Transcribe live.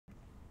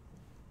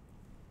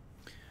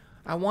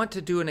I want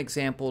to do an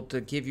example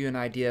to give you an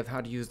idea of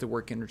how to use the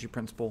work energy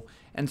principle.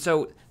 And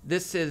so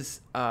this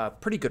is a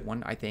pretty good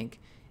one, I think.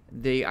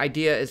 The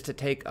idea is to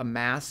take a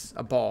mass,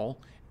 a ball,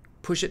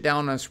 push it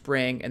down on a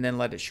spring, and then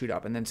let it shoot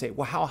up, and then say,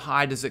 well, how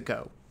high does it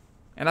go?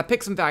 And I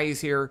picked some values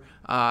here.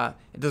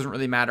 It doesn't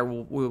really matter.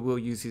 We'll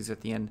use these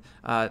at the end.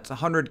 It's a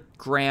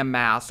 100-gram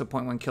mass, so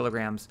 0.1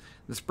 kilograms.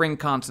 The spring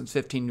constant is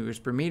 15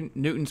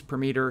 newtons per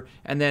meter.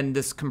 And then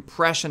this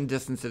compression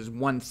distance is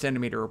 1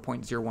 centimeter or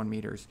 0.01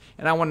 meters.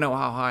 And I want to know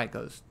how high it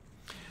goes.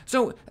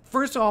 So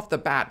first off the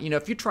bat,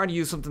 if you try to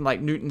use something like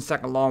Newton's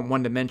second law in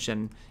one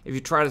dimension, if you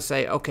try to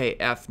say, okay,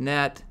 F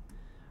net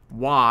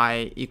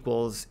y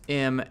equals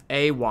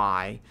MAY,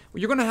 well,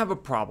 you're going to have a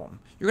problem.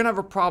 You're going to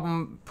have a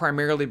problem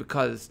primarily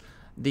because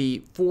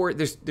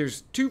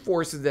there's two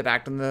forces that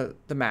act on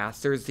the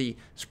mass. There's the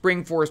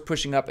spring force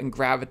pushing up and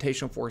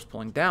gravitational force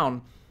pulling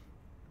down.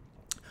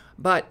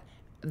 But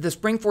the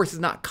spring force is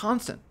not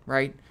constant,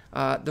 right?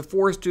 The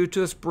force due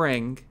to a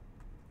spring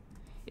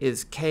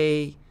is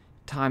K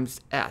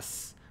times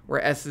S,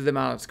 where S is the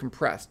amount it's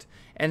compressed.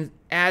 And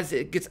as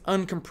it gets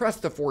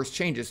uncompressed, the force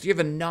changes. So you have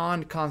a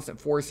non-constant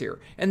force here.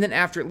 And then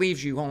after it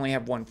leaves, you only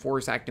have one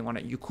force acting on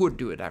it. You could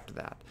do it after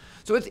that.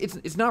 So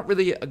it's not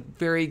really a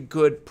very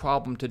good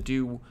problem to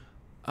do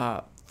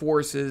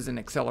forces and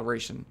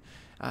acceleration.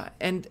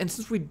 And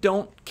since we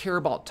don't care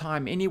about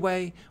time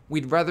anyway,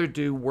 we'd rather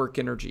do work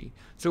energy.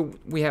 So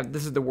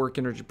this is the work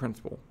energy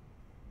principle,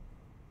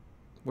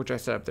 which I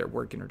set up there,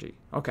 work energy.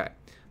 Okay.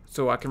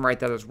 So I can write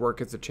that as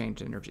work as a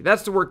change in energy.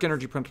 That's the work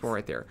energy principle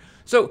right there.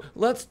 So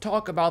let's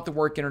talk about the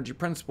work energy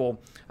principle.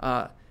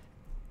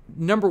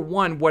 Number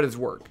one, what is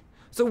work?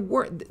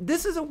 So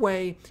this is a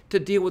way to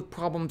deal with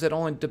problems that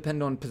only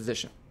depend on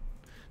position.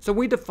 So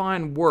we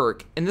define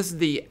work, and this is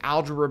the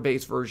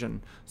algebra-based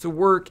version. So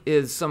work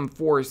is some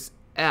force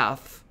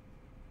F,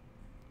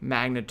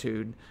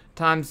 magnitude,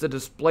 times the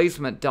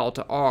displacement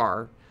delta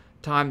R,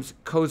 times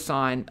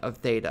cosine of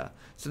theta.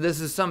 So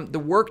this is the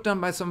work done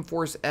by some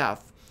force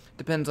F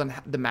depends on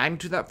the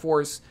magnitude of that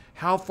force,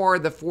 how far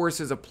the force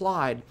is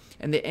applied,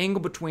 and the angle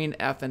between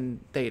F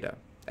and theta,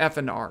 F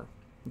and R,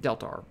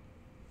 delta R.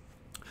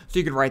 So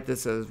you could write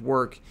this as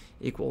work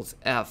equals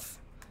F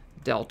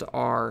delta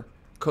R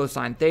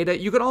cosine theta.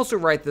 You could also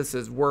write this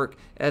as work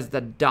as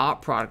the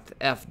dot product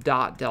F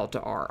dot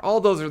delta R. All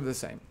those are the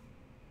same.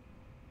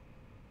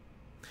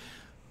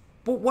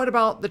 But what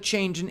about the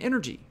change in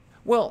energy?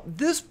 Well,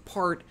 this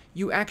part,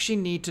 you actually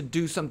need to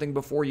do something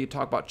before you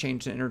talk about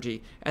change in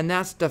energy, and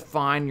that's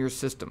define your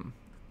system.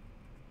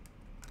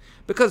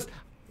 Because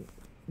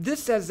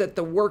this says that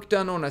the work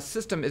done on a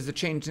system is the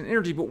change in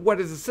energy, but what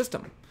is a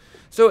system?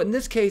 So in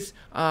this case,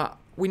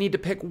 we need to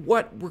pick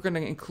what we're going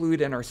to include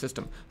in our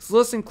system. So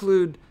let's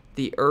include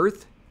the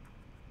Earth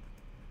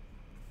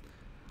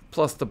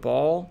plus the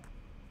ball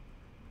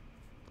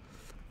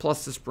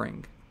plus the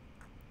spring.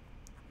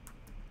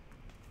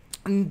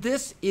 And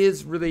this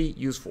is really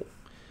useful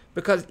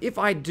because if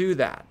I do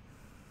that,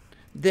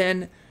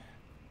 then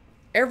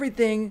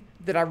everything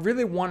that I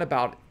really want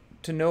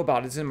to know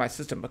about is in my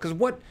system. Because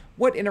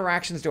what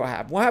interactions do I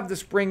have? We'll have the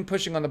spring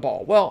pushing on the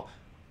ball. Well,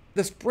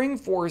 the spring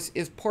force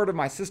is part of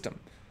my system,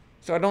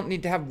 so I don't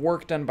need to have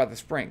work done by the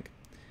spring.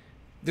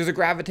 There's a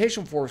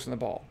gravitational force on the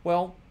ball.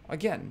 Well,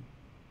 again,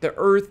 the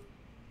Earth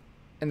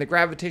and the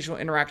gravitational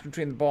interaction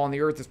between the ball and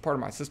the Earth is part of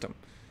my system,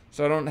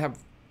 so I don't have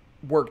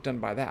work done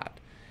by that.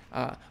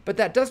 But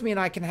that does mean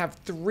I can have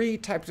three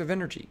types of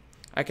energy.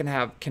 I can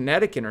have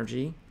kinetic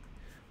energy,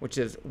 which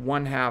is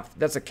 1/2,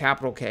 that's a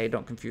capital K,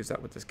 don't confuse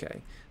that with this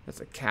K.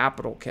 That's a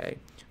capital K,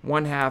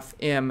 1/2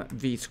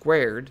 mv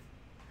squared.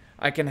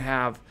 I can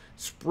have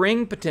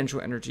spring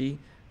potential energy,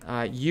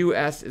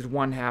 US is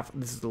 1/2,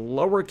 this is the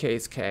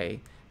lowercase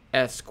k,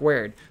 S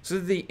squared. So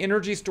the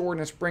energy stored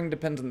in a spring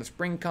depends on the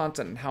spring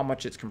constant and how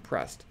much it's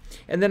compressed.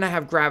 And then I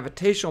have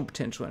gravitational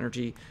potential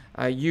energy,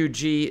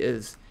 UG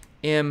is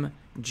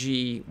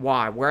mgy,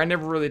 where I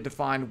never really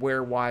defined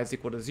where y is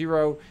equal to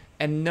 0,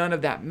 and none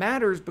of that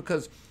matters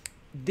because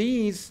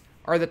these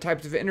are the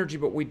types of energy,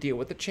 but we deal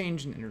with the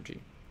change in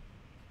energy.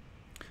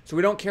 So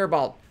we don't care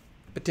about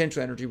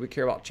potential energy, we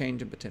care about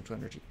change in potential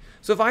energy.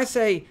 So if I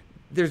say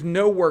there's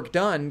no work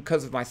done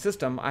because of my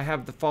system, I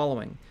have the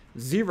following: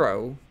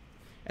 0,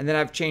 and then I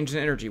have change in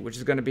energy, which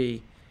is going to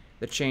be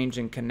the change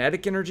in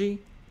kinetic energy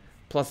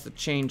plus the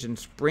change in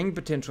spring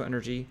potential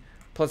energy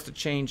plus the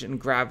change in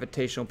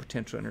gravitational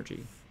potential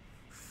energy.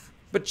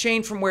 But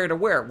change from where to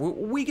where?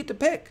 We get to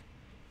pick.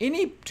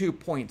 Any 2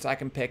 points I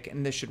can pick,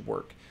 and this should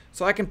work.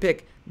 So I can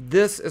pick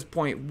this as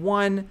point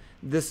 1,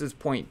 this is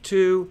point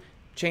 2,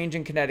 change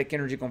in kinetic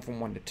energy going from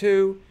 1 to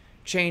 2,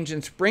 change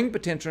in spring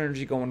potential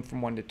energy going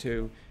from 1 to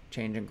 2,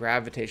 change in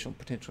gravitational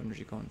potential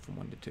energy going from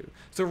 1 to 2.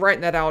 So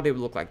writing that out, it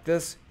would look like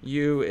this.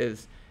 U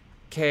is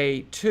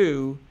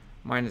K2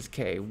 minus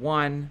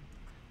K1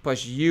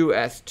 plus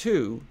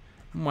US2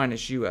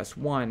 minus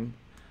US1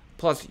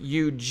 plus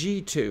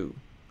UG2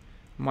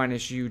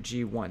 minus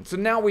UG1. So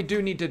now we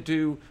need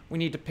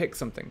to pick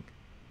something.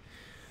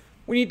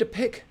 We need to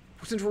pick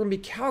since we're going to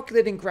be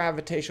calculating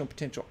gravitational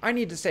potential, I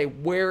need to say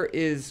where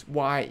is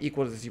y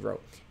equal to 0,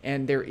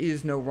 and there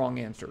is no wrong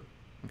answer.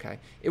 Okay,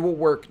 it will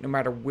work no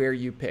matter where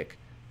you pick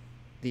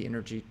the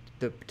energy,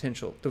 the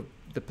potential,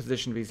 the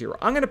position to be 0.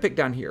 I'm going to pick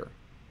down here.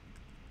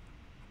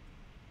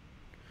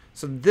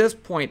 So this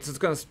point, so it's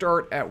going to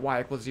start at y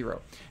equals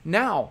 0.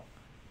 Now,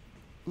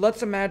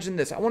 let's imagine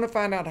this. I want to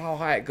find out how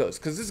high it goes,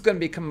 because this is going to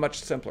become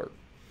much simpler.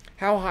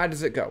 How high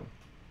does it go?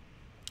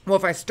 Well,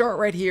 if I start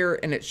right here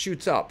and it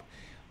shoots up,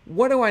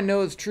 what do I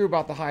know is true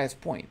about the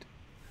highest point?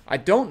 I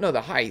don't know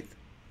the height,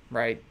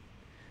 right?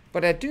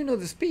 But I do know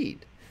the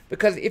speed.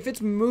 Because if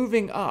it's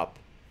moving up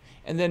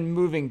and then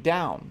moving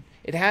down,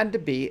 it had to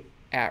be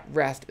at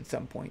rest at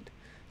some point.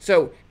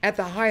 So at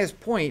the highest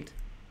point,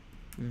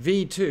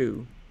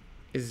 V2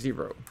 is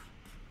 0.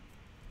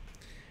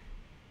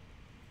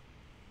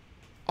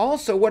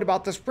 Also, what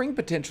about the spring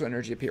potential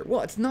energy up here?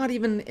 Well, it's not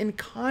even in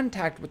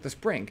contact with the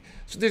spring.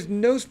 So there's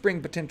no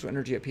spring potential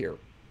energy up here.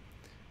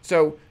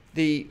 So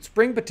the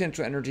spring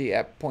potential energy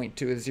at point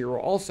 2 is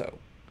 0 also.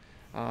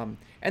 And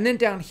then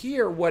down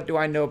here, what do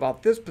I know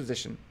about this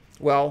position?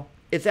 Well,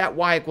 it's at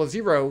y equals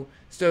 0,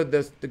 so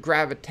the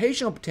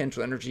gravitational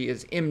potential energy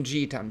is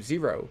mg times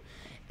 0.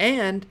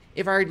 And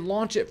if I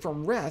launch it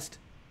from rest,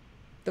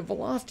 the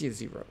velocity is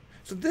 0.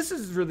 So this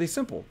is really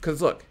simple,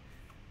 because look,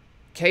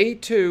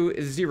 K2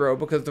 is 0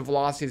 because the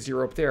velocity is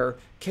 0 up there.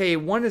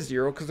 K1 is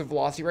 0 because the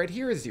velocity right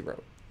here is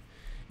 0.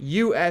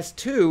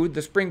 US2,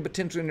 the spring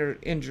potential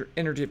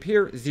energy up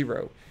here, is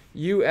 0.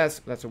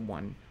 That's a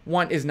 1.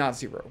 1 is not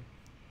 0.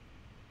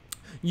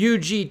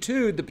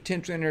 UG2, the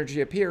potential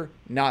energy up here,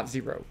 not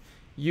 0.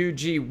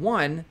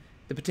 UG1,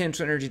 the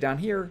potential energy down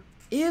here,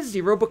 is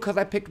 0 because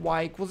I picked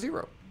y equals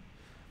 0.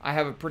 I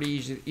have a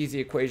pretty easy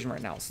equation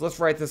right now. So let's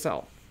write this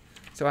out.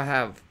 So I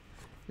have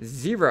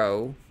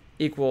 0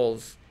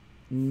 equals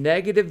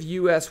negative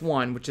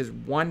US1, which is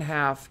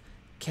 1/2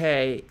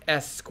 K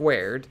S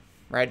squared,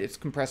 right? It's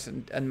compressed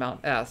in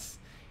amount S.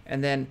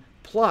 And then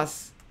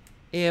plus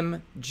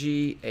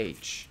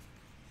mgh.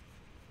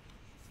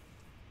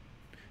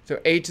 So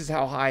h is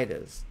how high it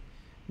is.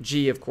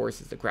 G, of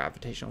course, is the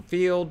gravitational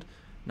field,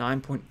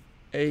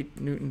 9.8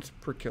 newtons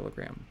per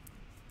kilogram.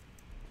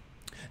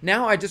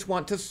 Now I just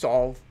want to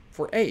solve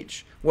for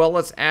h. Well,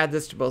 let's add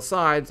this to both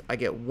sides. I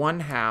get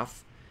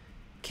 1/2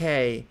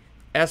 K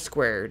S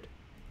squared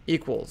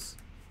equals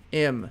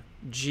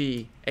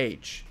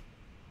mgh.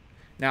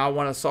 Now I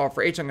want to solve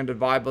for h. I'm going to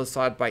divide both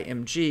sides by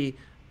mg,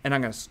 and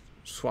I'm going to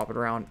swap it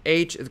around.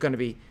 H is going to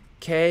be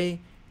K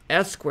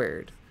S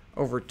squared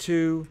over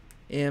 2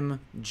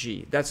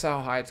 mg. That's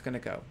how high it's going to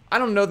go. I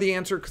don't know the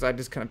answer because I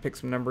just kind of picked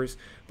some numbers,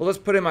 but let's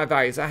put in my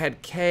values. I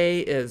had K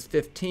is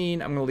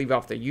 15. I'm going to leave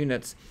off the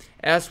units.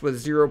 S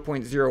was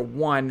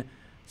 0.01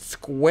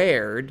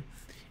 squared,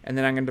 and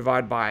then I'm going to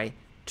divide by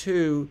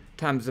 2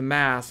 times the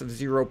mass of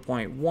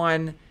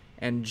 0.1,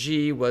 and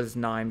G was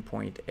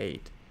 9.8.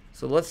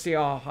 So let's see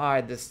how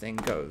high this thing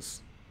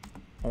goes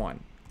on.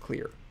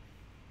 Clear.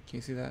 Can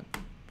you see that?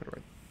 Put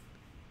it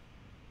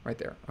right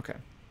there. Okay.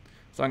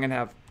 So I'm going to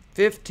have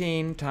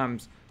 15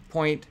 times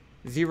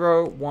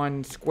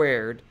 0.01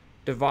 squared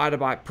divided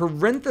by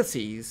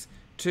parentheses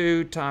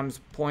 2 times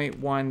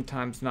 0.1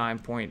 times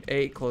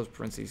 9.8 close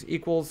parentheses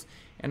equals,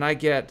 and I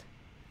get,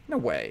 no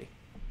way.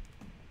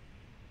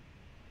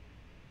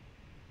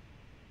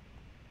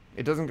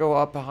 It doesn't go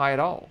up high at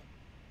all.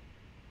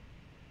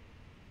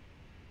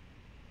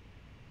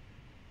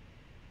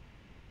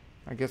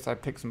 I guess I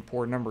picked some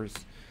poor numbers.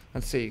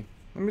 Let's see.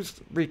 Let me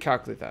just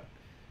recalculate that.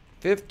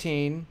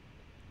 15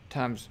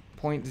 times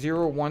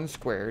 0.01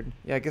 squared.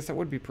 Yeah, I guess that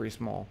would be pretty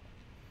small.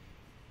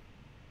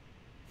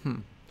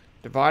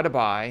 Divided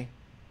by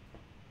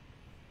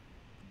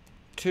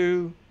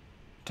 2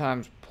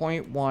 times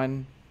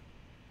 0.1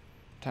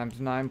 times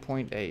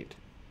 9.8.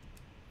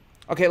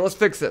 Okay, let's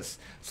fix this.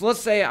 So let's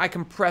say I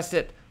compress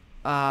it.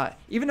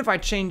 Even if I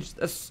change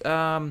this,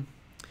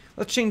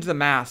 let's change the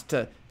mass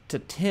to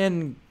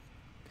 10,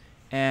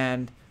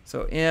 and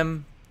so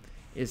M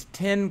is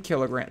 10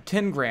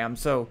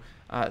 grams. So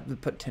let's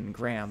put 10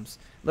 grams.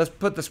 Let's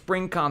put the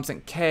spring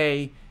constant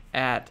K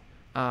at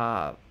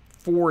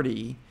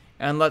 40,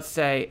 and let's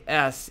say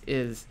S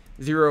is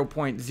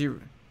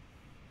 0.0.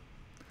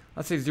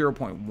 Let's say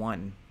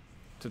 0.1,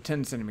 so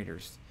 10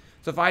 centimeters.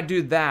 So if I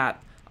do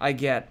that, I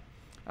get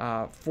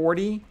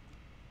 40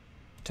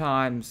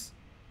 times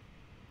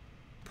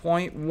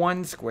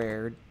 0.1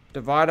 squared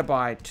divided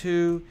by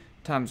 2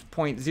 times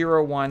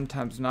 0.01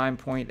 times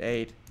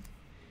 9.8,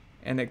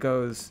 and it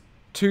goes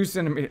 2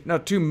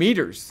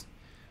 meters.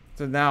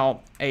 So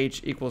now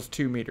h equals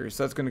 2 meters.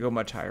 So that's going to go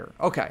much higher.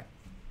 Okay.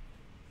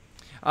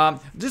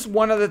 Just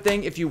one other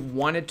thing, if you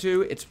wanted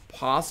to, it's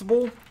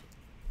possible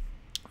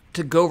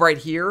to go right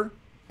here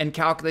and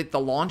calculate the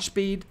launch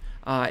speed.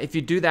 If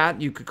you do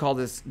that, you could call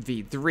this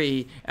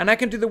V3, and I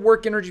can do the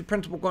work energy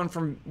principle going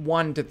from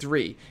 1 to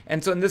 3.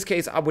 And so in this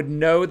case, I would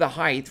know the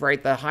height,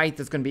 right? The height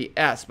is going to be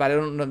S, but I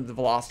don't know the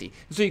velocity.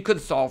 So you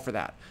could solve for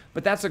that.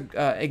 But that's an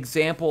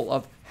example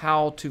of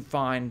how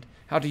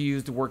to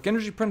use the work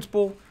energy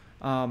principle.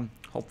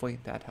 Hopefully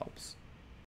that helps.